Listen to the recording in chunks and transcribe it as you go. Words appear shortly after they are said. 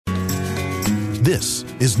This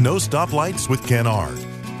is No Stoplights with Ken Ard.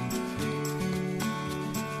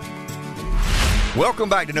 Welcome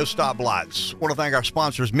back to No Stoplights. I want to thank our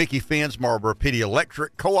sponsors, Mickey Finn's, Marlboro Pity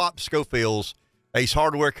Electric, Co-op, Schofield's, Ace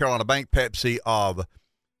Hardware, Carolina Bank, Pepsi of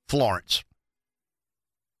Florence.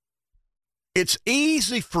 It's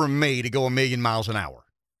easy for me to go 1,000,000 miles an hour.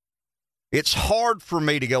 It's hard for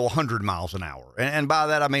me to go 100 miles an hour. And by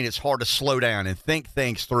that, I mean it's hard to slow down and think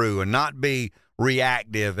things through and not be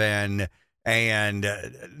reactive and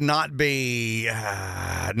not be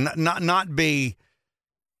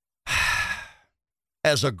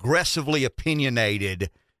as aggressively opinionated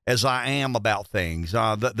as I am about things.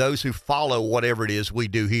 Those who follow whatever it is we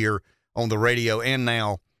do here on the radio and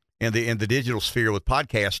now in the digital sphere with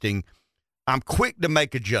podcasting, I'm quick to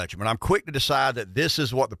make a judgment. I'm quick to decide that this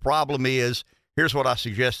is what the problem is. Here's what I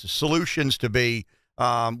suggest the solutions to be.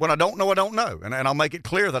 When I don't know, I don't know. And I'll make it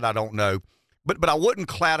clear that I don't know. But I wouldn't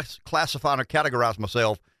classify or categorize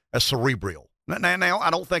myself as cerebral. Now,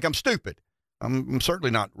 I don't think I'm stupid. I'm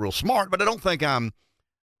certainly not real smart, but I don't think I'm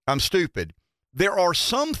stupid. There are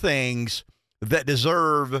some things that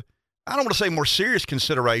deserve, I don't want to say more serious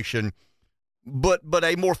consideration, but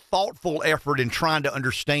a more thoughtful effort in trying to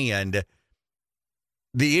understand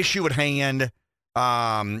the issue at hand,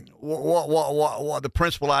 what the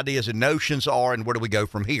principal ideas and notions are, and where do we go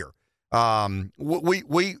from here?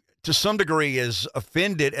 We to some degree, as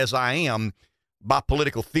offended as I am by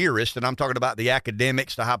political theorists, and I'm talking about the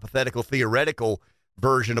academics, the hypothetical, theoretical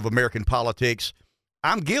version of American politics,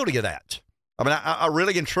 I'm guilty of that. I mean, I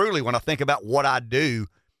really and truly, when I think about what I do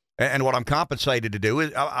and what I'm compensated to do,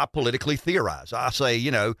 is I politically theorize. I say,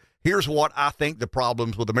 here's what I think the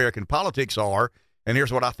problems with American politics are, and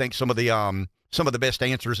here's what I think some of the best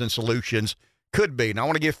answers and solutions could be. And I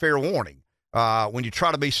want to give fair warning. When you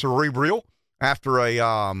try to be cerebral after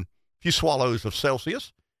a few swallows of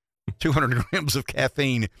Celsius, 200 grams of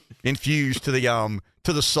caffeine infused to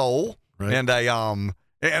the soul, right, and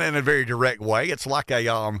in a very direct way, it's like I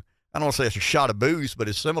don't want to say it's a shot of booze, but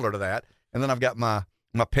it's similar to that. And then I've got my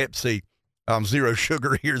Pepsi zero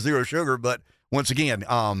sugar, but once again,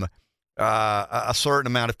 a certain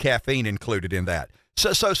amount of caffeine included in that.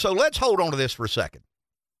 So let's hold on to this for a second.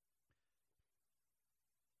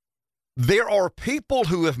 There are people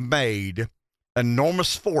who have made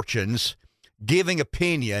enormous fortunes giving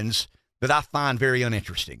opinions that I find very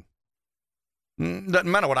uninteresting. Doesn't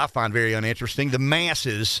matter what I find very uninteresting. The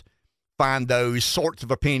masses find those sorts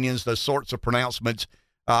of opinions, those sorts of pronouncements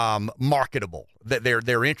marketable. That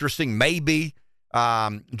they're interesting. Maybe,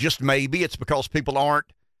 just maybe, it's because people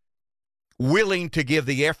aren't willing to give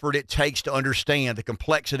the effort it takes to understand the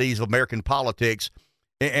complexities of American politics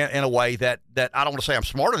in a way that I don't want to say I'm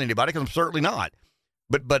smarter than anybody, because I'm certainly not.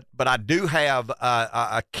 But I do have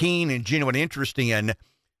a keen and genuine interest in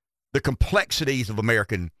the complexities of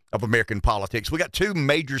American politics. We got two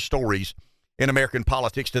major stories in American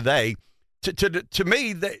politics today. To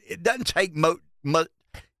me, it doesn't take much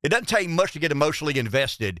to get emotionally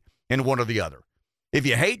invested in one or the other. If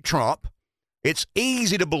you hate Trump, it's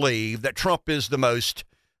easy to believe that Trump is the most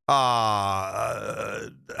out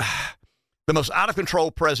of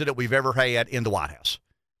control president we've ever had in the White House.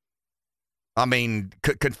 I mean,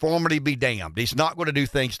 conformity be damned. He's not going to do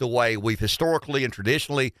things the way we've historically and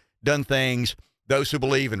traditionally done things. Those who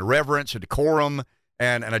believe in reverence and decorum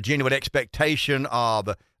and a genuine expectation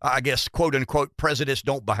of, I guess, quote unquote, presidents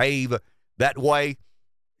don't behave that way.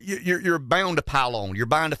 You're bound to pile on. You're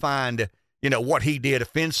bound to find, what he did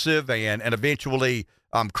offensive and eventually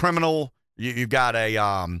criminal. You've got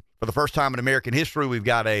for the first time in American history, we've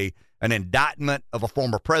got an indictment of a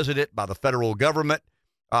former president by the federal government.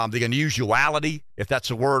 The unusuality, if that's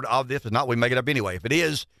a word of this, if not, we make it up anyway. If it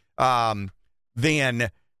is, then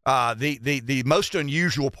the most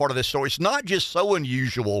unusual part of this story, it's not just so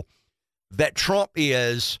unusual that Trump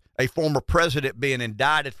is a former president being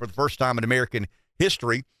indicted for the first time in American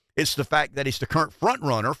history. It's the fact that he's the current front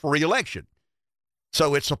runner for re-election.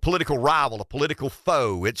 So it's a political rival, a political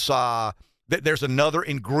foe. It's there's another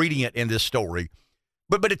ingredient in this story.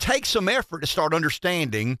 But it takes some effort to start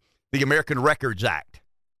understanding the American Records Act.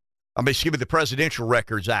 Excuse me, the Presidential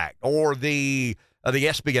Records Act, or the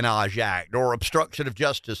Espionage Act, or obstruction of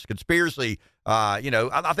justice, conspiracy. I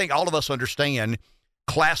think all of us understand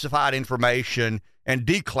classified information and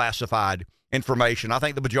declassified information. I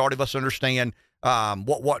think the majority of us understand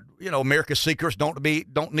what America's secrets don't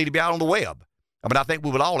need to be out on the web. I think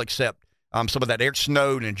we would all accept some of that. Eric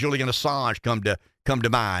Snowden and Julian Assange come to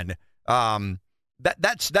mind.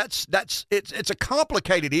 It's a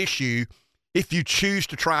complicated issue if you choose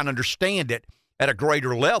to try and understand it at a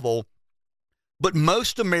greater level. But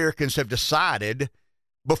most Americans have decided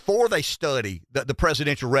before they study the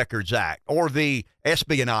Presidential Records Act or the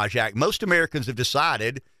Espionage Act, most Americans have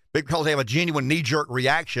decided, because they have a genuine knee-jerk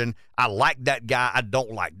reaction, I like that guy, I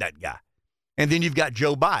don't like that guy. And then you've got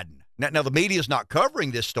Joe Biden. Now the media is not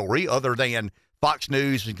covering this story other than Fox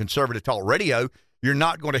News and conservative talk radio. You're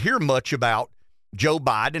not going to hear much about Joe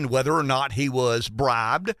Biden, whether or not he was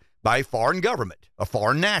bribed by a foreign government, a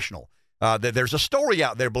foreign national. There's a story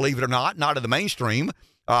out there, believe it or not in the mainstream.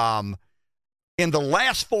 In the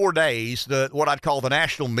last 4 days, what I'd call the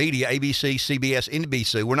national media, ABC, CBS,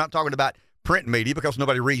 NBC, we're not talking about print media because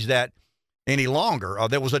nobody reads that any longer.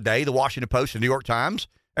 There was a day the Washington Post, the New York Times,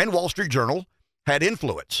 and Wall Street Journal had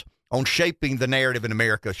influence on shaping the narrative in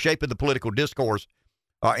America, shaping the political discourse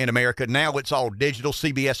in America. Now it's all digital.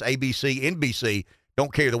 CBS, ABC, NBC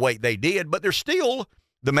don't carry the weight they did, but they're still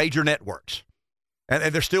the major networks.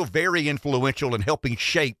 And they're still very influential in helping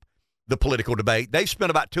shape the political debate. They've spent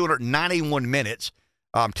about 291 minutes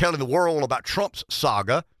telling the world about Trump's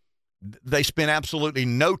saga. They spent absolutely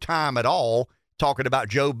no time at all talking about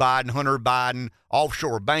Joe Biden, Hunter Biden,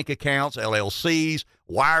 offshore bank accounts, LLCs,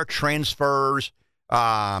 wire transfers,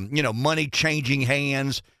 money changing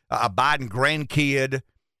hands. A Biden grandkid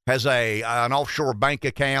has an offshore bank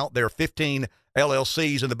account. There are 15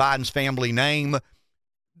 LLCs in the Biden's family name.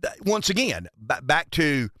 Once again, back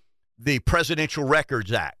to the Presidential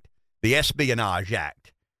Records Act, the Espionage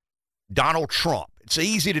Act, Donald Trump. It's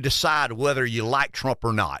easy to decide whether you like Trump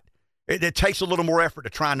or not. It takes a little more effort to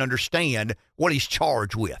try and understand what he's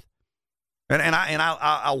charged with. And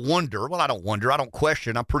I wonder, well, I don't wonder, I don't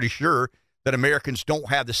question, I'm pretty sure that Americans don't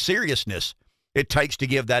have the seriousness it takes to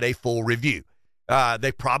give that a full review.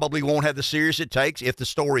 They probably won't have the seriousness it takes if the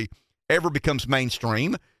story ever becomes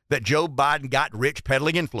mainstream that Joe Biden got rich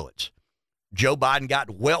peddling influence. Joe Biden got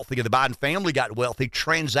wealthy, and the Biden family got wealthy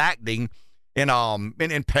transacting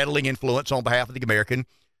in peddling influence on behalf of the American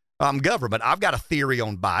government. I've got a theory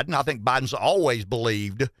on Biden. I think Biden's always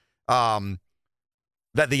believed that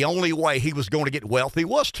the only way he was going to get wealthy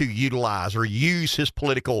was to utilize or use his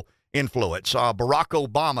political influence. Barack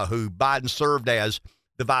Obama, who Biden served as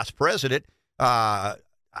the vice president,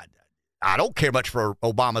 I don't care much for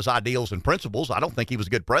Obama's ideals and principles. I don't think he was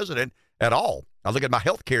a good president at all. I look at my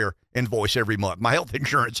health care invoice every month, my health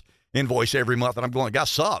insurance invoice every month, and I'm going, guy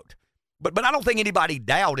sucked. But I don't think anybody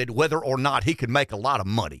doubted whether or not he could make a lot of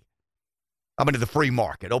money. I mean, in the free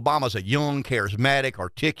market. Obama's a young, charismatic,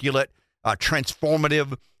 articulate,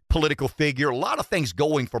 transformative political figure. A lot of things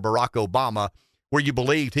going for Barack Obama where you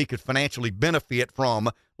believed he could financially benefit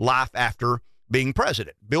from life after being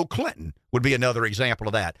president. Bill Clinton would be another example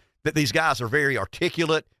of that. That these guys are very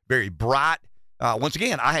articulate, very bright. Once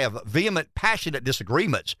again, I have vehement, passionate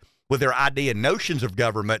disagreements with their idea and notions of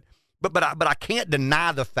government, but I can't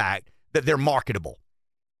deny the fact that they're marketable.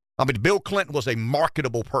 I mean, Bill Clinton was a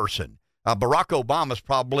marketable person. Barack Obama is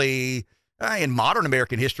probably, in modern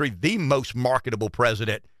American history, the most marketable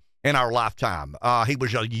president in our lifetime. He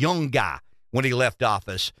was a young guy when he left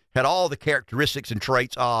office, had all the characteristics and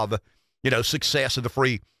traits of, success in the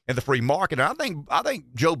free market. And I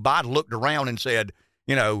think Joe Biden looked around and said,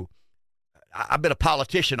 I've been a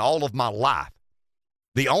politician all of my life.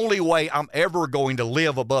 The only way I'm ever going to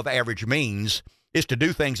live above average means is to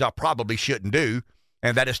do things I probably shouldn't do,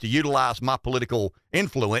 and that is to utilize my political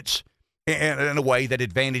influence in a way that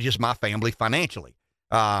advantages my family financially.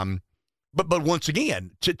 But once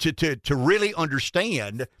again, to really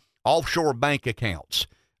understand offshore bank accounts,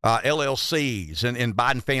 LLCs in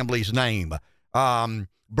Biden family's name,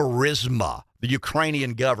 Burisma, the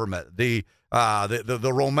Ukrainian government, the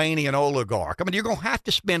Romanian oligarch. I mean, you're going to have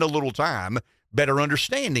to spend a little time better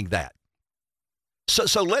understanding that.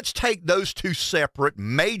 So let's take those two separate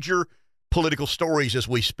major political stories as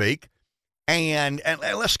we speak, and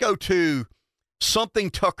let's go to something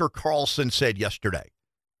Tucker Carlson said yesterday.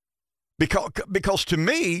 Because to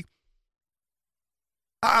me,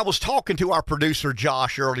 I was talking to our producer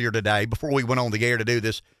Josh earlier today before we went on the air to do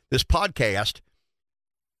this podcast.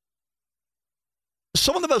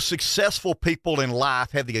 Some of the most successful people in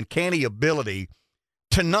life have the uncanny ability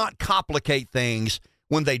to not complicate things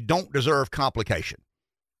when they don't deserve complication.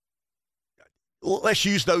 Let's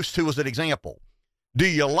use those two as an example. Do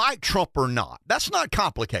you like Trump or not? That's not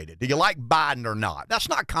complicated. Do you like Biden or not? That's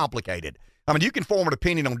not complicated. I mean, you can form an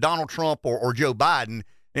opinion on Donald Trump or Joe Biden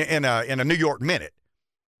in a New York minute.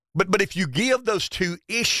 But if you give those two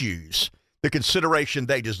issues the consideration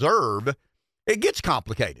they deserve, it gets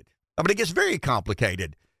complicated. I mean, it gets very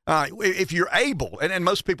complicated. If you're able, and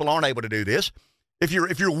most people aren't able to do this, if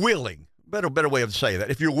you're willing, better way of saying that,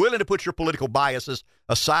 if you're willing to put your political biases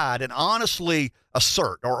aside and honestly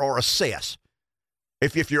assert or assess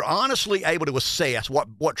If you're honestly able to assess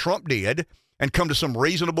what Trump did and come to some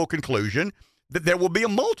reasonable conclusion, that there will be a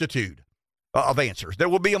multitude of answers. There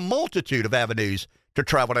will be a multitude of avenues to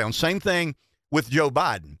travel down. Same thing with Joe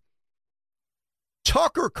Biden.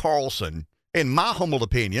 Tucker Carlson, in my humble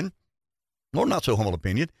opinion, or not so humble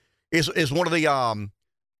opinion, is one of the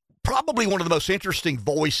probably one of the most interesting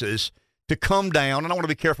voices to come down, and I want to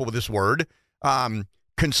be careful with this word,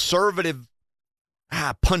 conservative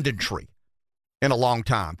punditry in a long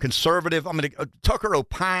time. Conservative, Tucker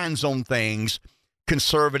opines on things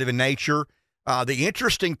conservative in nature. The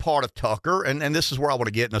interesting part of Tucker, and this is where I want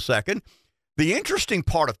to get in a second, the interesting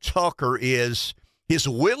part of Tucker is his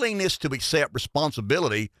willingness to accept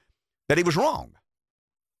responsibility that he was wrong.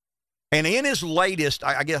 And in his latest,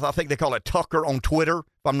 I think they call it Tucker on Twitter,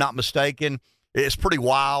 if I'm not mistaken, it's pretty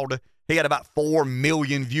wild. He had about 4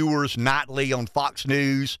 million viewers nightly on Fox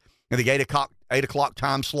News in the 8 o'clock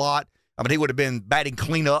time slot. He would have been batting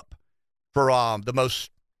cleanup for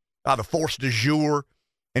the force du jour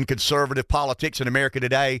in conservative politics in America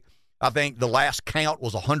today. I think the last count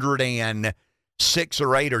was 106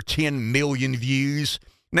 or 8 or 10 million views.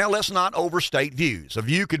 Now, let's not overstate views. A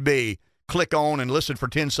view could be click on and listen for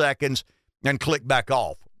 10 seconds and click back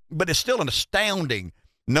off. But it's still an astounding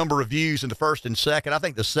number of views in the first and second. I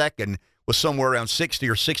think the second was somewhere around 60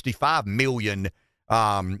 or 65 million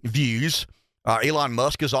views. Elon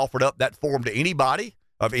Musk has offered up that forum to anybody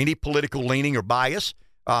of any political leaning or bias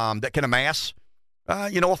that can amass,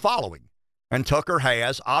 a following. And Tucker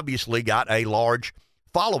has obviously got a large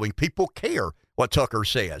following. People care what Tucker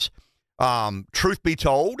says. Truth be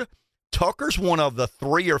told, Tucker's one of the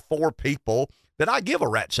 3 or 4 people that I give a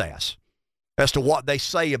rat's ass as to what they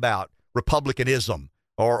say about Republicanism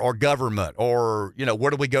or government or,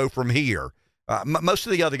 where do we go from here? Most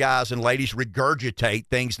of the other guys and ladies regurgitate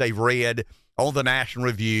things they've read on the National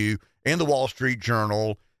Review, in the Wall Street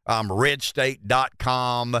Journal,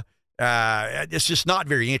 redstate.com. It's just not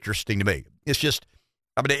very interesting to me. It's just,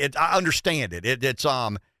 I understand it.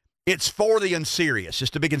 It's for the unserious.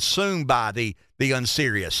 It's to be consumed by the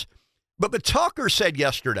unserious. But Tucker said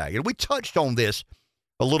yesterday, and we touched on this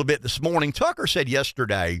a little bit this morning. Tucker said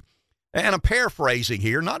yesterday, and I'm paraphrasing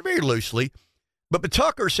here, not very loosely, but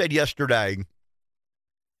Tucker said yesterday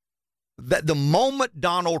that the moment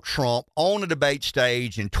Donald Trump on a debate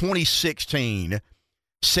stage in 2016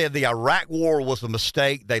 said the Iraq war was a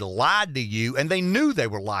mistake, they lied to you, and they knew they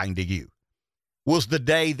were lying to you, was the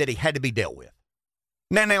day that he had to be dealt with.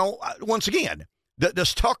 Now, once again,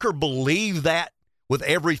 does Tucker believe that with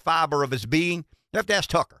every fiber of his being? You have to ask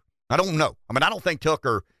Tucker. I don't know. I don't think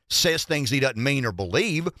Tucker says things he doesn't mean or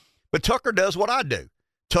believe, but Tucker does what I do.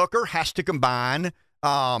 Tucker has to combine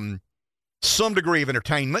some degree of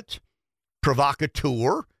entertainment,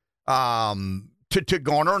 provocateur, to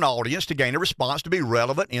garner an audience, to gain a response, to be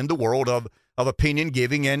relevant in the world of opinion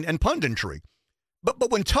giving and punditry. But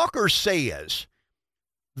when Tucker says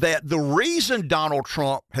that the reason Donald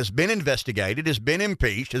Trump has been investigated, has been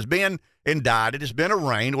impeached, has been indicted, has been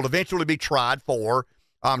arraigned, will eventually be tried for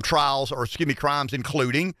crimes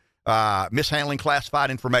including mishandling classified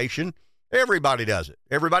information, everybody does it.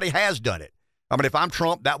 Everybody has done it. If I'm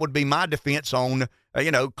Trump, that would be my defense on,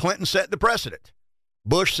 Clinton set the precedent.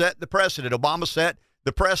 Bush set the precedent. Obama set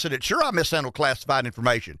the precedent. Sure, I mishandled classified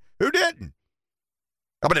information. Who didn't?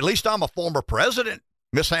 At least I'm a former president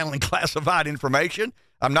mishandling classified information.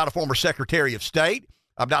 I'm not a former Secretary of State.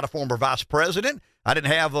 I'm not a former vice president. I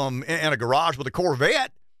didn't have them in a garage with a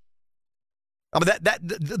Corvette.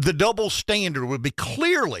 The double standard would be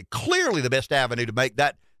clearly the best avenue to make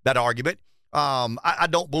that argument. I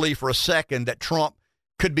don't believe for a second that Trump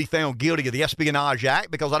could be found guilty of the Espionage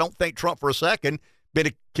Act, because I don't think Trump for a second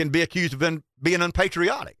can be accused of being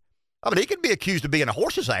unpatriotic. He could be accused of being a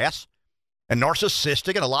horse's ass and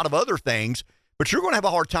narcissistic and a lot of other things, but you're going to have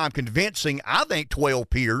a hard time convincing, I think, 12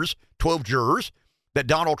 jurors, that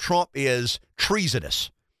Donald Trump is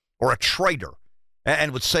treasonous or a traitor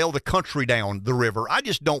and would sail the country down the river. I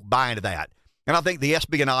just don't buy into that. And I think the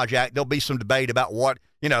Espionage Act, there'll be some debate about what,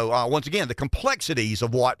 once again, the complexities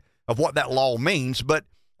of what that law means. But,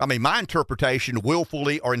 my interpretation,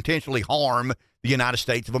 willfully or intentionally harm the United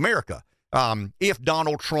States of America. If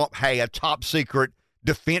Donald Trump had top secret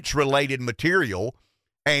defense-related material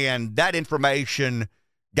and that information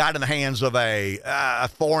got in the hands of a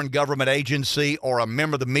foreign government agency or a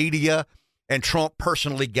member of the media, and Trump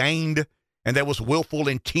personally gained, and there was willful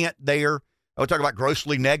intent there, I would talk about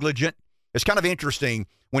grossly negligent. It's kind of interesting.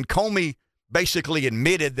 When Comey basically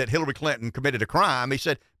admitted that Hillary Clinton committed a crime, he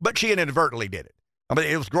said, but she inadvertently did it.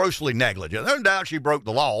 It was grossly negligent. There's no doubt she broke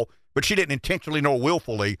the law, but she didn't intentionally nor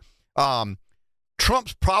willfully.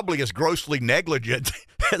 Trump's probably as grossly negligent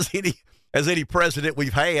as any president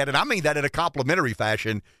we've had, and I mean that in a complimentary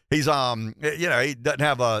fashion. He's he doesn't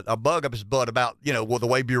have a bug up his butt about the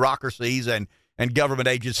way bureaucracies and government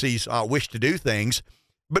agencies wish to do things.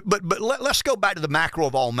 But let's go back to the macro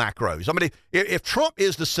of all macros. I mean, if Trump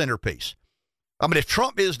is the centerpiece, I mean, if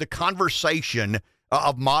Trump is the conversation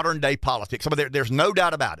of modern day politics, I mean, there's no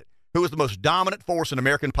doubt about it. Who is the most dominant force in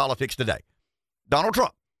American politics today? Donald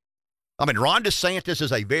Trump. I mean, Ron DeSantis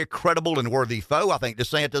is a very credible and worthy foe. I think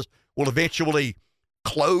DeSantis will eventually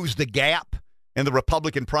close the gap in the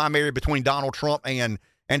Republican primary between Donald Trump and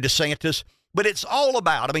DeSantis. But it's all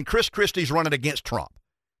about, I mean, Chris Christie's running against Trump.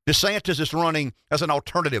 DeSantis is running as an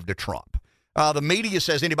alternative to Trump. The media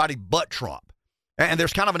says anybody but Trump. And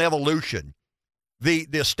there's kind of an evolution. The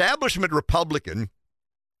establishment Republican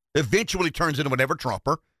eventually turns into a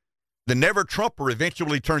never-Trumper. The never-Trumper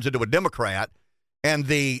eventually turns into a Democrat. And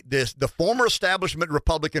the former establishment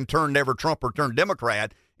Republican turned never-Trumper turned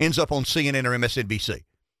Democrat ends up on CNN or MSNBC.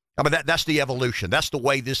 I mean, that's the evolution. That's the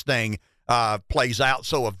way this thing plays out.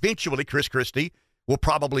 So eventually Chris Christie will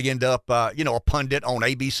probably end up, a pundit on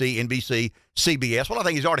ABC, NBC, CBS. Well, I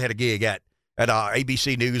think he's already had a gig at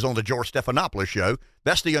ABC News on the George Stephanopoulos show.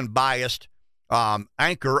 That's the unbiased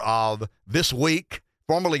anchor of This Week,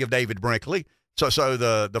 formerly of David Brinkley. So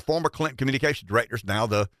the former Clinton communications director is now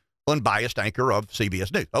the unbiased anchor of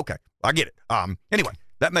CBS News. Okay, I get it. Anyway,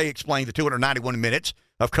 that may explain the 291 minutes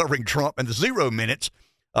of covering Trump and the 0 minutes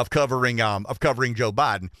of covering Joe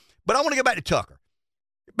Biden. But I want to go back to Tucker,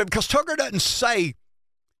 because Tucker doesn't say.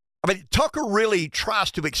 I mean, Tucker really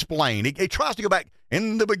tries to explain. He tries to go back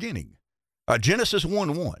in the beginning, Genesis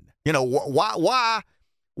 1:1.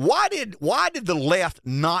 Why did the left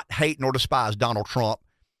not hate nor despise Donald Trump?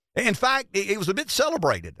 In fact, he was a bit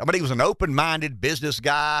celebrated. I mean, he was an open-minded business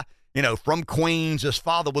guy, from Queens. His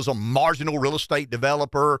father was a marginal real estate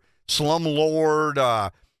developer,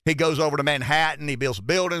 slumlord. He goes over to Manhattan. He builds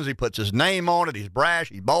buildings. He puts his name on it. He's brash.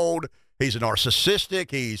 He's bold. He's narcissistic.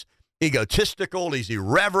 He's egotistical. He's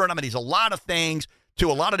irreverent. I mean, he's a lot of things to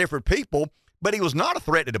a lot of different people, but he was not a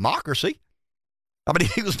threat to democracy. I mean,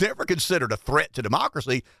 he was never considered a threat to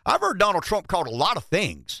democracy. I've heard Donald Trump called a lot of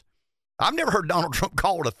things. I've never heard Donald Trump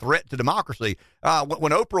called a threat to democracy.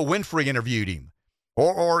 When Oprah Winfrey interviewed him,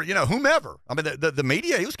 or whomever. I mean, the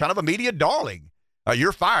media, he was kind of a media darling.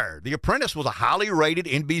 You're fired. The Apprentice was a highly rated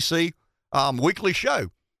NBC weekly show.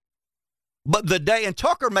 But and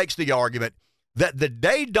Tucker makes the argument that the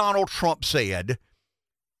day Donald Trump said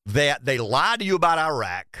that they lied to you about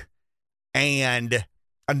Iraq and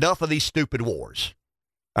enough of these stupid wars,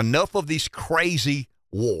 enough of these crazy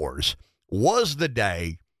wars, was the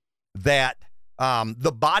day that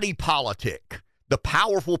the body politic, the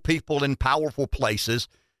powerful people in powerful places,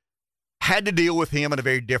 had to deal with him in a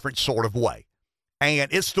very different sort of way.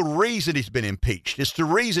 And it's the reason he's been impeached. It's the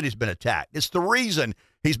reason he's been attacked. It's the reason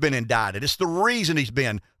he's been indicted. It's the reason he's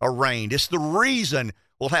been arraigned. It's the reason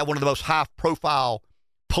we'll have one of the most high-profile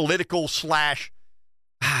political /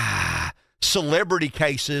 celebrity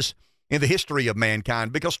cases in the history of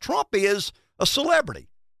mankind, because Trump is a celebrity.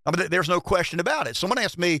 I mean, there's no question about it. Someone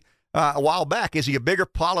asked me a while back, is he a bigger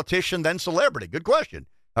politician than celebrity? Good question.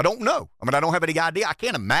 I don't know. I mean, I don't have any idea. I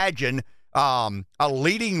can't imagine a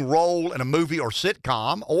leading role in a movie or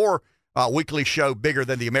sitcom or a weekly show bigger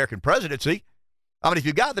than the American presidency. I mean, if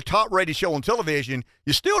you've got the top-rated show on television,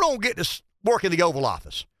 you still don't get to work in the Oval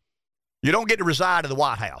Office. You don't get to reside in the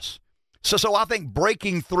White House. So I think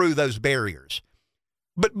breaking through those barriers.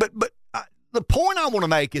 But the point I want to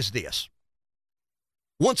make is this.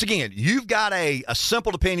 Once again, you've got a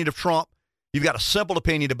simple opinion of Trump. You've got a simple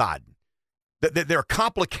opinion of Biden. There are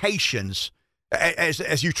complications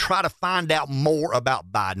as you try to find out more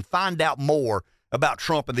about Biden, find out more about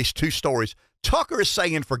Trump and these two stories. Tucker is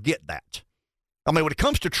saying forget that. I mean, when it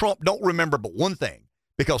comes to Trump, don't remember but one thing,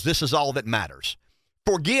 because this is all that matters.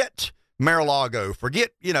 Forget Mar-a-Lago.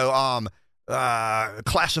 Forget,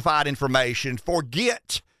 classified information.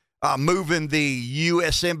 Forget moving the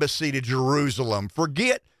U.S. Embassy to Jerusalem.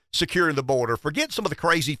 Forget securing the border. Forget some of the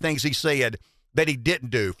crazy things he said that he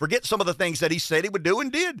didn't do. Forget some of the things that he said he would do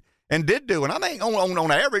and did do. And I mean,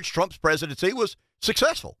 on average, Trump's presidency was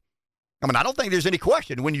successful. I mean, I don't think there's any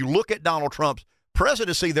question. When you look at Donald Trump's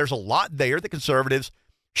presidency, there's a lot there that conservatives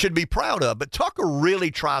should be proud of. But Tucker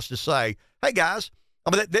really tries to say, hey, guys,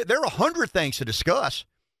 I mean, there are 100 things to discuss.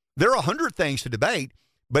 There are 100 things to debate.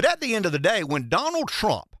 But at the end of the day, when Donald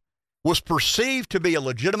Trump was perceived to be a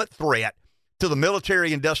legitimate threat to the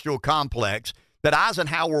military-industrial complex that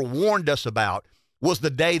Eisenhower warned us about, was the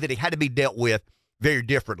day that he had to be dealt with very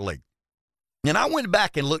differently. And I went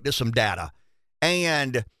back and looked at some data.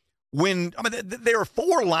 And there are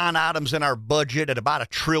four line items in our budget at about $1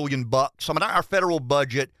 trillion. I mean, our federal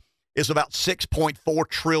budget is about $6.4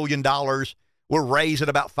 trillion. We're raising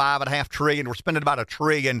about $5.5 trillion. We're spending about $1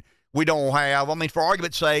 trillion we don't have. I mean, for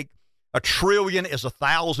argument's sake, $1 trillion is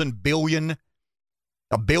 1,000 billion.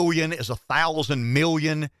 $1 billion is 1,000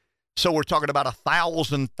 million. So we're talking about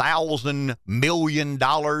 $1,000 million.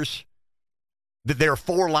 There are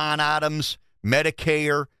four line items: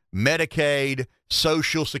 Medicare, Medicaid,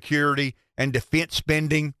 Social Security, and defense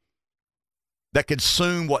spending that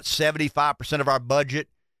consume, 75% of our budget.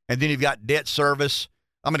 And then you've got debt service.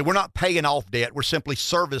 I mean, we're not paying off debt. We're simply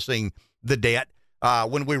servicing the debt.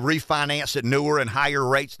 When we refinance at newer and higher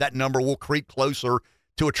rates, that number will creep closer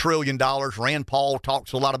to $1 trillion. Rand Paul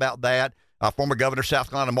talks a lot about that. Former Governor of South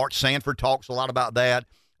Carolina, Mark Sanford, talks a lot about that.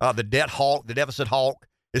 The debt hawk, the deficit hawk,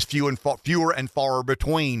 is fewer and far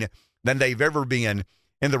between than they've ever been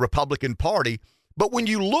in the Republican Party. But when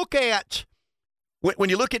you look at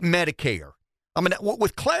Medicare, I mean,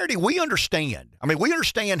 with clarity, we understand. I mean, we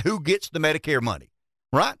understand who gets the Medicare money,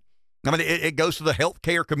 right? I mean, it goes to the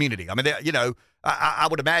healthcare community. I mean, I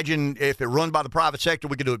would imagine if it run by the private sector,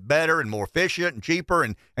 we could do it better and more efficient and cheaper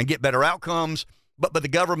and get better outcomes. But the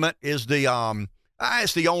government is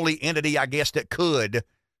it's the only entity, I guess, that could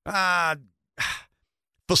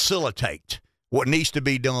facilitate what needs to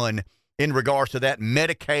be done in regards to that.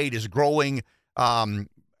 Medicaid is growing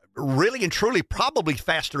really and truly probably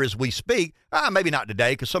faster as we speak. Maybe not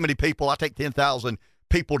today, because so many people, I take 10,000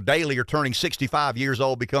 people daily are turning 65 years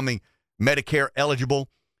old, becoming Medicare eligible.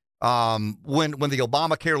 When the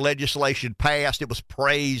Obamacare legislation passed, it was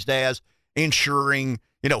praised as ensuring,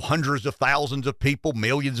 hundreds of thousands of people,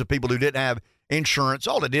 millions of people who didn't have insurance.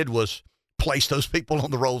 All it did was place those people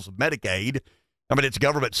on the rolls of Medicaid. I mean, it's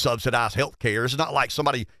government subsidized health care. It's not like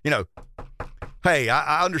somebody, hey,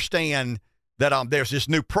 I understand that there's this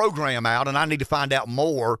new program out and I need to find out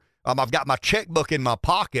more. I've got my checkbook in my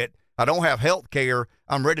pocket. I don't have health care.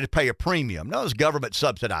 I'm ready to pay a premium. No, it's government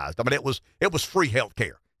subsidized. I mean, it was free health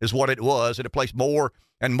care is what it was. And it placed more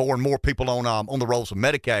and more people on the rolls of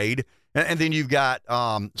Medicaid. And then you've got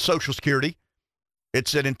Social Security.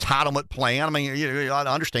 It's an entitlement plan. I mean, I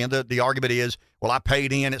understand that the argument is, well, I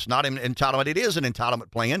paid in. It's not an entitlement. It is an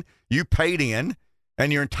entitlement plan. You paid in,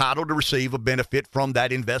 and you're entitled to receive a benefit from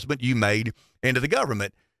that investment you made into the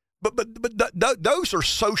government. But those are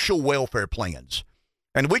social welfare plans.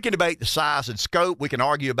 And we can debate the size and scope. We can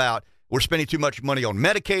argue about we're spending too much money on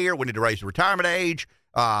Medicare. We need to raise the retirement age.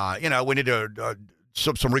 We need to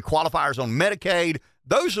some requalifiers on Medicaid.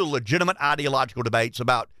 Those are legitimate ideological debates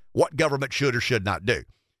about what government should or should not do.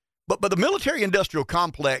 But the military-industrial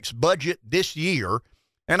complex budget this year,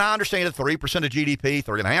 and I understand it's 3% of GDP,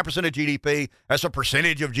 3.5% of GDP, that's a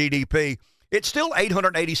percentage of GDP. It's still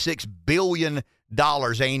 $886 billion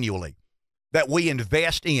annually that we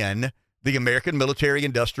invest in the American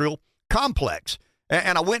military-industrial complex.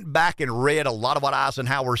 And I went back and read a lot of what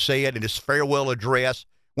Eisenhower said in his farewell address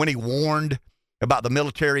when he warned about the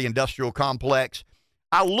military-industrial complex.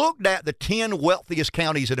 I looked at the 10 wealthiest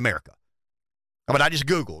counties in America. I mean, I just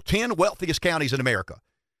Googled 10 wealthiest counties in America.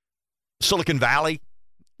 Silicon Valley,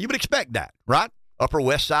 you would expect that, right? Upper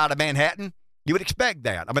West Side of Manhattan, you would expect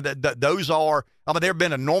that. I mean, there have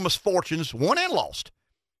been enormous fortunes, won and lost,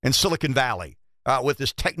 in Silicon Valley with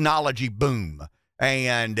this technology boom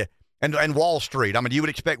and Wall Street. I mean, you would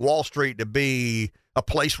expect Wall Street to be a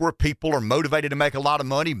place where people are motivated to make a lot of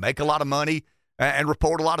money, and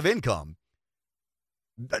report a lot of income.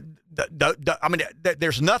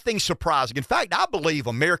 There's nothing surprising. In fact, I believe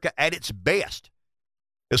America at its best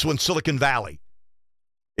is when Silicon Valley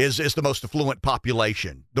is the most affluent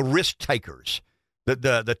population, the risk takers,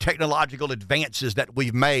 the technological advances that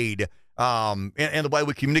we've made, and the way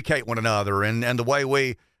we communicate one another, and the way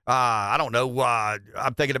we, I'm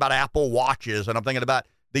thinking about Apple Watches, and I'm thinking about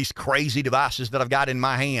these crazy devices that I've got in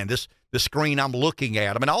my hand, the screen I'm looking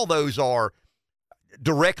at. I mean, all those are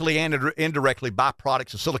directly and indirectly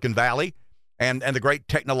byproducts of Silicon Valley and the great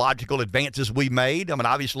technological advances we made. I mean,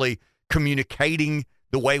 obviously, communicating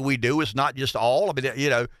the way we do is not just all. I mean,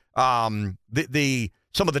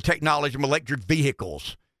 some of the technology from electric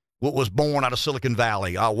vehicles was born out of Silicon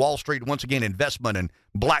Valley. Wall Street, once again, investment in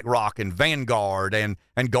BlackRock and Vanguard and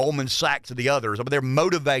Goldman Sachs and the others. I mean, they're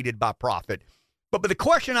motivated by profit. But the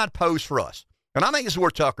question I'd pose for us, and I think this is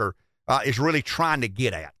where Tucker is really trying to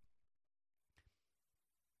get at.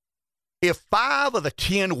 If 5 of the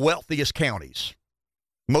 10 wealthiest counties,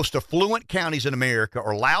 most affluent counties in America,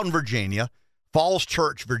 are Loudoun, Virginia, Falls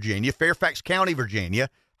Church, Virginia, Fairfax County, Virginia,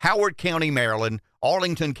 Howard County, Maryland,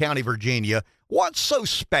 Arlington County, Virginia, what's so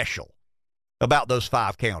special about those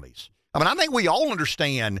 5 counties? I mean, I think we all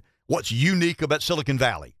understand what's unique about Silicon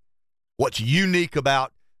Valley, what's unique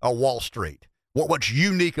about Wall Street, what's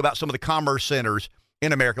unique about some of the commerce centers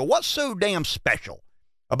in America. What's so damn special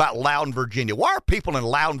about Loudon, Virginia? Why are people in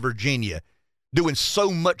Loudon, Virginia doing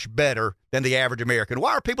so much better than the average American?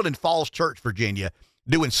 Why are people in Falls Church, Virginia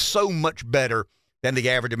doing so much better than the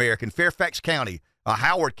average American? Fairfax County,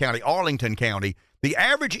 Howard County, Arlington County, the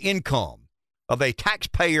average income of a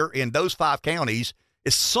taxpayer in those 5 counties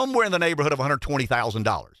is somewhere in the neighborhood of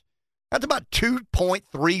 $120,000. That's about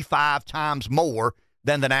 2.35 times more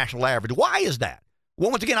than the national average. Why is that?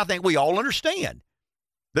 Well, once again, I think we all understand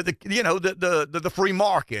that the free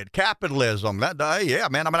market, capitalism. Yeah,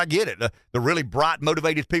 man. I mean, I get it. The really bright,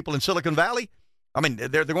 motivated people in Silicon Valley. I mean,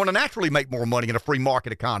 they're going to naturally make more money in a free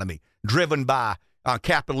market economy driven by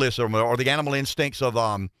capitalism or the animal instincts of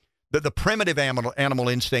the primitive animal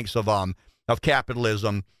instincts of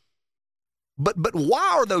capitalism. But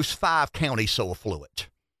why are those 5 counties so affluent?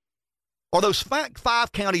 Are those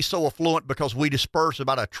 5 counties so affluent because we disperse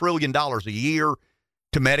about $1 trillion a year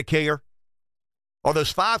to Medicare? Are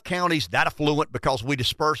those 5 counties that affluent because we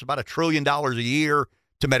disperse about $1 trillion a year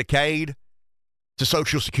to Medicaid, to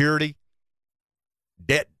Social Security,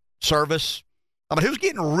 debt service? I mean, who's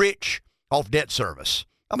getting rich off debt service?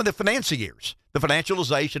 I mean, the financiers, the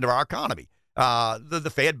financialization of our economy.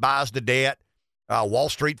 The Fed buys the debt. Wall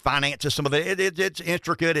Street finances some of it. It's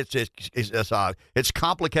intricate. It's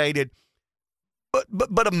complicated.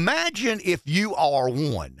 But imagine if you are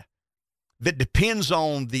one that depends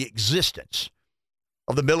on the existence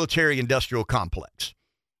of the military-industrial complex.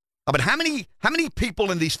 I mean, how many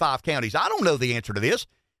people in these 5 counties? I don't know the answer to this,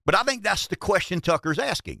 but I think that's the question Tucker's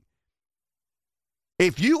asking.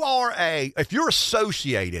 If you're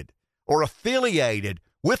associated or affiliated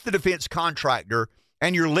with the defense contractor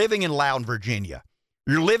and you're living in Loudon, Virginia,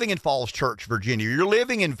 you're living in Falls Church, Virginia, you're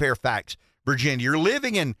living in Fairfax, Virginia, you're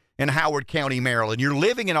living in Howard County, Maryland, you're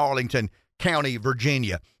living in Arlington County,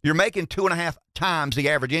 Virginia, you're making 2.5 times the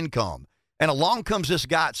average income. And along comes this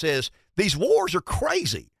guy that says, these wars are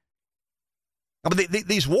crazy. I mean,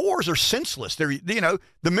 these wars are senseless. The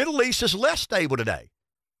Middle East is less stable today.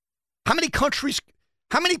 How many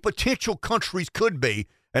potential countries could be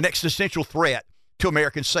an existential threat to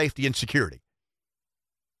American safety and security?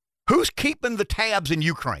 Who's keeping the tabs in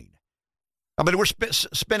Ukraine? I mean, we're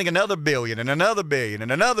spending another billion and another billion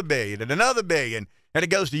and another billion and another billion, and it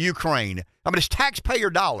goes to Ukraine. I mean, it's taxpayer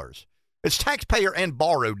dollars. It's taxpayer and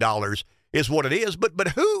borrowed dollars is what it is. But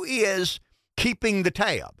who is keeping the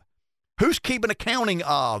tab? Who's keeping accounting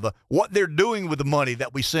of what they're doing with the money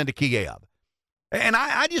that we send to Kiev? And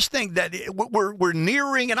I just think that we're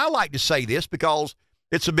nearing, and I like to say this because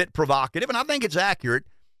it's a bit provocative, and I think it's accurate.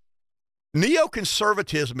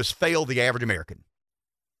 Neoconservatism has failed the average American.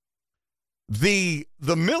 The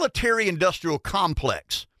military-industrial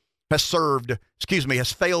complex has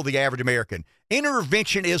failed the average American.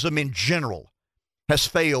 Interventionism in general has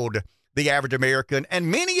failed the average American,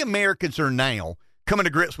 and many Americans are now coming to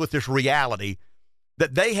grips with this reality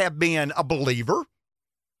that they have been a believer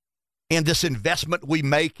in this investment we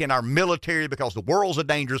make in our military because the world's a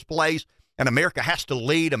dangerous place and America has to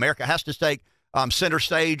lead. America has to take center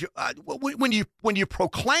stage. When you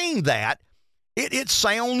proclaim that, it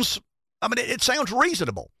sounds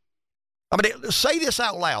reasonable. I mean, say this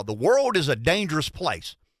out loud. The world is a dangerous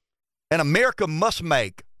place, and America must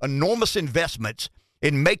make enormous investments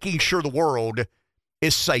in making sure the world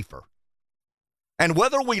is safer. And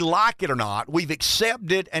whether we like it or not, we've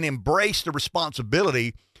accepted and embraced the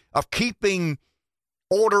responsibility of keeping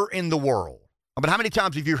order in the world. I mean, how many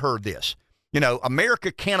times have you heard this?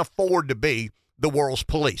 America can't afford to be the world's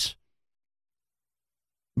police.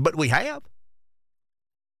 But we have.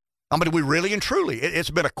 I mean, we really and truly, it's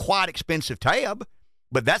been a quite expensive tab,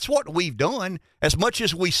 but that's what we've done. As much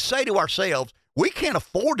as we say to ourselves, we can't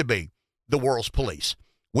afford to be the world's police.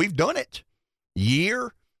 We've done it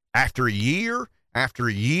year after year after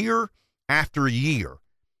year after year.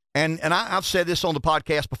 And I've said this on the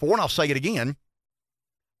podcast before, and I'll say it again.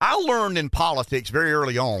 I learned in politics very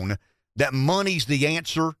early on that money's the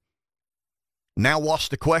answer. Now what's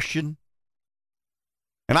the question?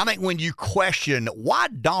 And I think when you question why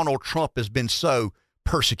Donald Trump has been so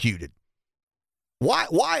persecuted, why,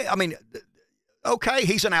 I mean, okay,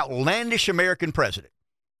 he's an outlandish American president.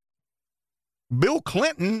 Bill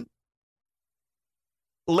Clinton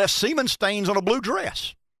left semen stains on a blue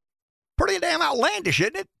dress. Pretty damn outlandish,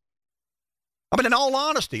 isn't it? I mean, in all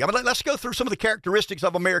honesty, let's go through some of the characteristics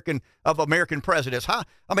of American presidents. How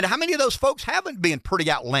many of those folks haven't been pretty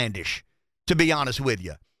outlandish, to be honest with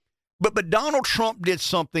you? But Donald Trump did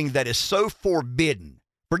something that is so forbidden.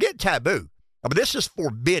 Forget taboo. I mean, this is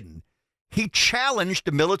forbidden. he challenged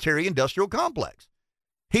the military-industrial complex.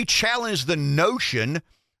 He challenged the notion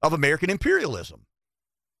of American imperialism.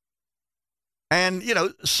 And, you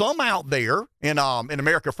know, some out there in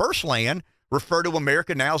America First land refer to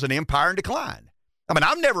America now as an empire in decline. I mean,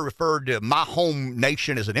 I've never referred to my home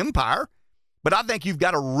nation as an empire, but I think you've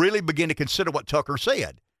got to really begin to consider what Tucker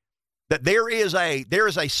said, that there is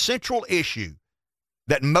a central issue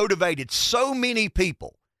that motivated so many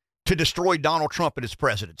people to destroy Donald Trump and his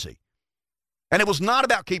presidency. And it was not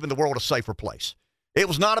about keeping the world a safer place. It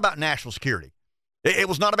was not about national security. It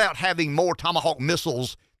was not about having more Tomahawk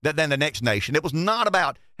missiles than the next nation. It was not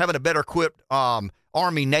about having a better equipped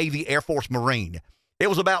Army, Navy, Air Force, Marine. It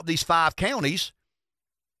was about these 5 counties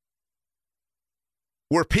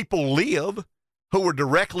where people live who were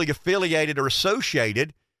directly affiliated or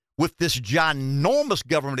associated with this ginormous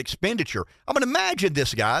government expenditure. I mean, imagine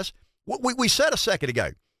this, guys. We said a second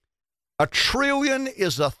ago, $1 trillion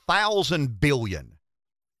is 1,000 billion.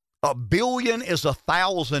 $1 billion is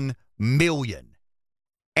 1,000 million.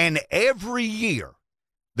 And every year,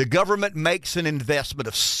 the government makes an investment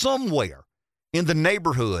of somewhere in the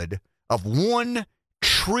neighborhood of $1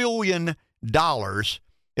 trillion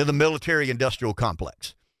in the military-industrial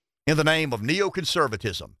complex in the name of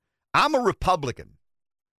neoconservatism. I'm a Republican.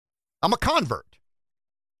 I'm a convert.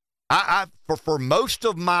 For most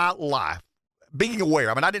of my life, being aware,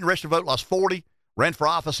 I mean, I didn't register to vote until I was 40, ran for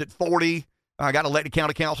office at 40, I got elected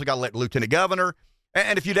county council, got elected lieutenant governor.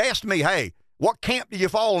 And if you'd asked me, hey, what camp do you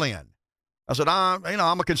fall in? I said,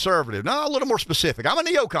 I'm a conservative. No, a little more specific. I'm a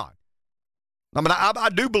neocon. I mean, I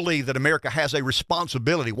do believe that America has a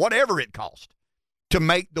responsibility, whatever it costs, to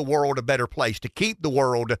make the world a better place, to keep the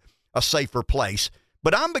world a safer place.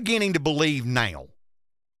 But I'm beginning to believe now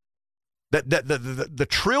that the $1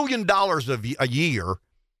 trillion a year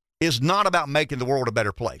is not about making the world a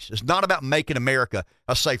better place. It's not about making America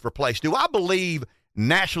a safer place. Do I believe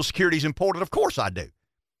national security is important? Of course I do.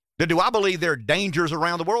 Do I believe there are dangers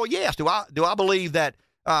around the world? Yes. Do I believe that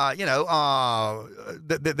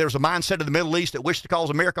that there's a mindset in the Middle East that wishes to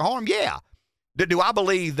cause America harm? Yeah. Do I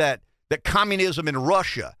believe that communism in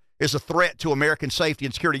Russia is a threat to American safety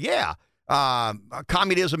and security? Yeah.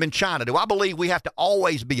 Communism in China. Do I believe we have to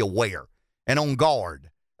always be aware and on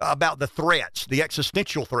guard about the threats, the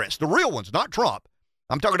existential threats, the real ones, not Trump?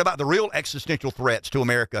 I'm talking about the real existential threats to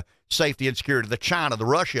America, safety and security, the China, the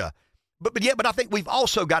Russia. But I think we've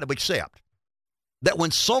also got to accept that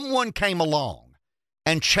when someone came along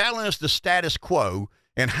and challenged the status quo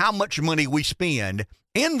and how much money we spend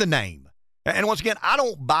in the name, and once again, I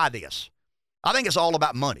don't buy this. I think it's all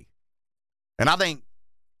about money. And I think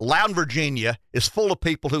Loudon, Virginia is full of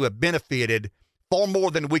people who have benefited far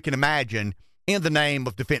more than we can imagine in the name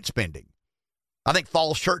of defense spending. I think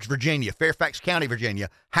Falls Church, Virginia, Fairfax County, Virginia,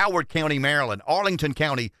 Howard County, Maryland, Arlington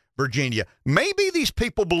County, Virginia. Maybe these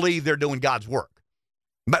people believe they're doing God's work.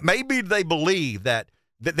 But maybe they believe that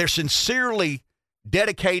they're sincerely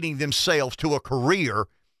dedicating themselves to a career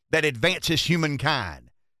that advances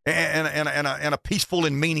humankind in a peaceful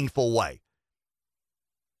and meaningful way.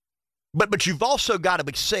 But you've also got to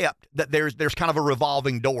accept that there's kind of a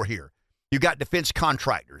revolving door here. You got defense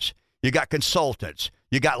contractors, you got consultants,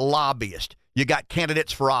 you got lobbyists, you got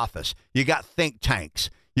candidates for office, you got think tanks,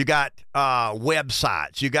 you got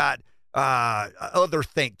websites, you got other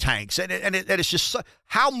think tanks, and it's just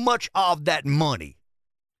how much of that money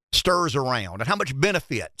stirs around, and how much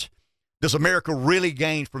benefit does America really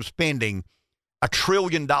gain from spending $1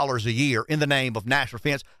 trillion a year in the name of national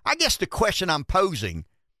defense? I guess the question I'm posing,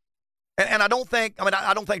 and I don't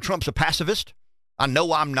think Trump's a pacifist. I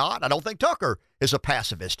know I'm not. I don't think Tucker is a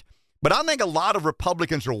pacifist. But I think a lot of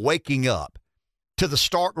Republicans are waking up to the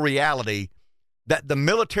stark reality that the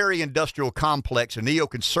military-industrial complex and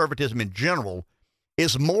neoconservatism in general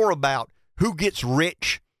is more about who gets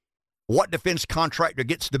rich, what defense contractor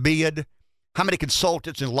gets the bid, how many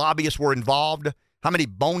consultants and lobbyists were involved, how many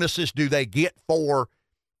bonuses do they get for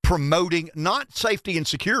promoting not safety and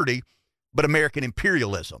security, but American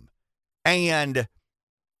imperialism. And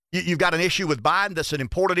you've got an issue with Biden that's an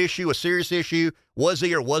important issue, a serious issue. Was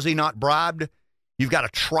he or was he not bribed? You've got a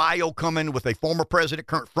trial coming with a former president,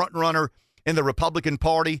 current frontrunner in the Republican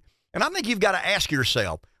Party. And I think you've got to ask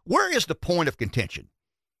yourself, where is the point of contention?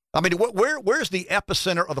 I mean, where's the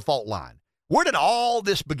epicenter of the fault line? Where did all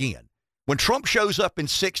this begin? When Trump shows up in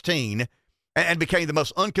 2016 and became the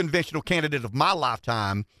most unconventional candidate of my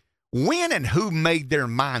lifetime, when and who made their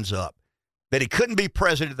minds up that he couldn't be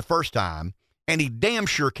president the first time, and he damn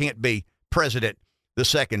sure can't be president the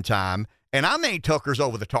second time? And I think Tucker's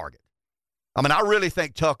over the target. I mean, I really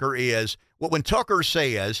think Tucker is, when Tucker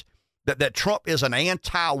says that Trump is an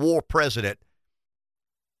anti-war president,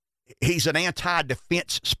 he's an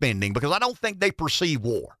anti-defense spending because I don't think they perceive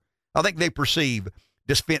war. I think they perceive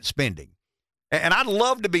defense spending. And I'd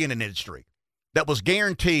love to be in an industry that was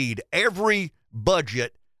guaranteed every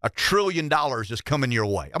budget $1 trillion is coming your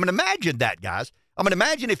way. I mean, imagine that, guys. I mean,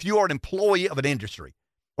 imagine if you are an employee of an industry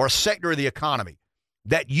or a sector of the economy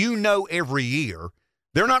that you know every year,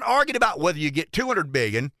 they're not arguing about whether you get $200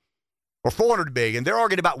 billion or $400 billion. They're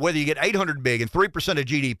arguing about whether you get $800 billion, 3% of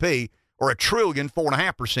GDP, or $1 trillion,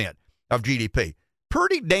 4.5% of GDP.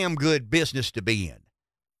 Pretty damn good business to be in.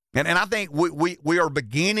 And I think we are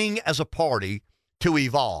beginning as a party to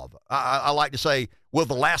evolve. I like to say, will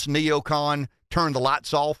the last neocon turn the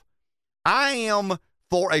lights off? I am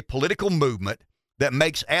for a political movement that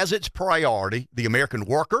makes as its priority the American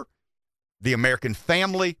worker, the American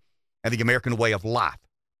family, and the American way of life.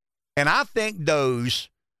 And I think those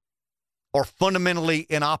are fundamentally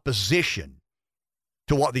in opposition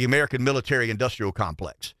to what the American military-industrial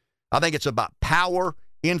complex. I think it's about power,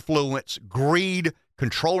 influence, greed,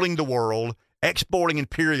 controlling the world, exporting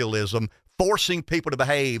imperialism, forcing people to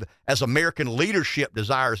behave as American leadership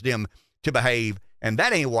desires them to behave, and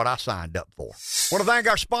that ain't what I signed up for. I want to thank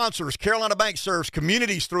our sponsors. Carolina Bank serves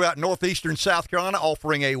communities throughout northeastern South Carolina,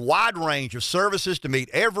 offering a wide range of services to meet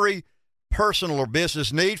every personal or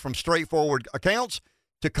business need, from straightforward accounts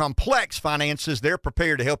to complex finances. They're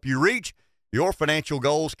prepared to help you reach your financial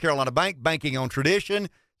goals. Carolina Bank, banking on tradition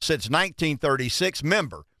since 1936.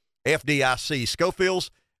 Member FDIC.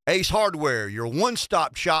 Schofield's Ace Hardware, your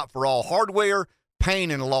one-stop shop for all hardware,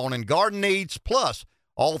 paint and lawn and garden needs, plus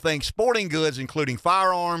all things sporting goods, including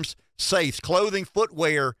firearms, safes, clothing,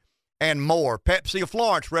 footwear, and more. Pepsi of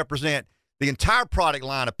Florence represent the entire product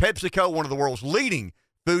line of PepsiCo, one of the world's leading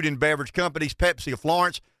food and beverage companies. Pepsi of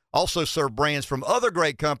Florence also serve brands from other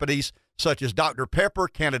great companies such as Dr. Pepper,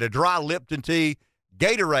 Canada Dry, Lipton Tea,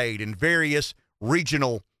 Gatorade, and various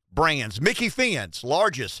regional brands. Mickey Finn's,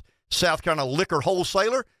 largest South Carolina liquor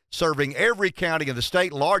wholesaler, serving every county in the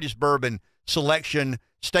state, largest bourbon selection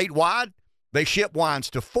statewide. They ship wines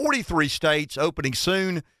to 43 states, opening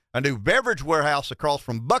soon a new beverage warehouse across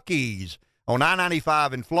from Buc-ee's on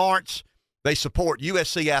I-95 in Florence. They support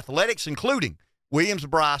USC athletics, including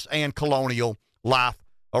Williams-Brice and Colonial Life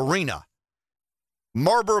Arena.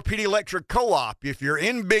 Marlboro PD Electric Co-op. If you're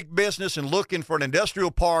in big business and looking for an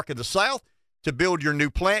industrial park in the South to build your new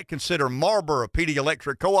plant, consider Marlboro PD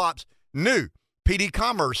Electric Co-op's new PD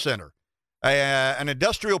Commerce Center, an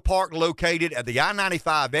industrial park located at the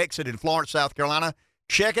I-95 exit in Florence, South Carolina.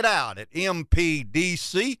 Check it out at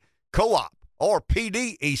mpdccoop or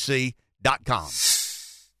pdec.com.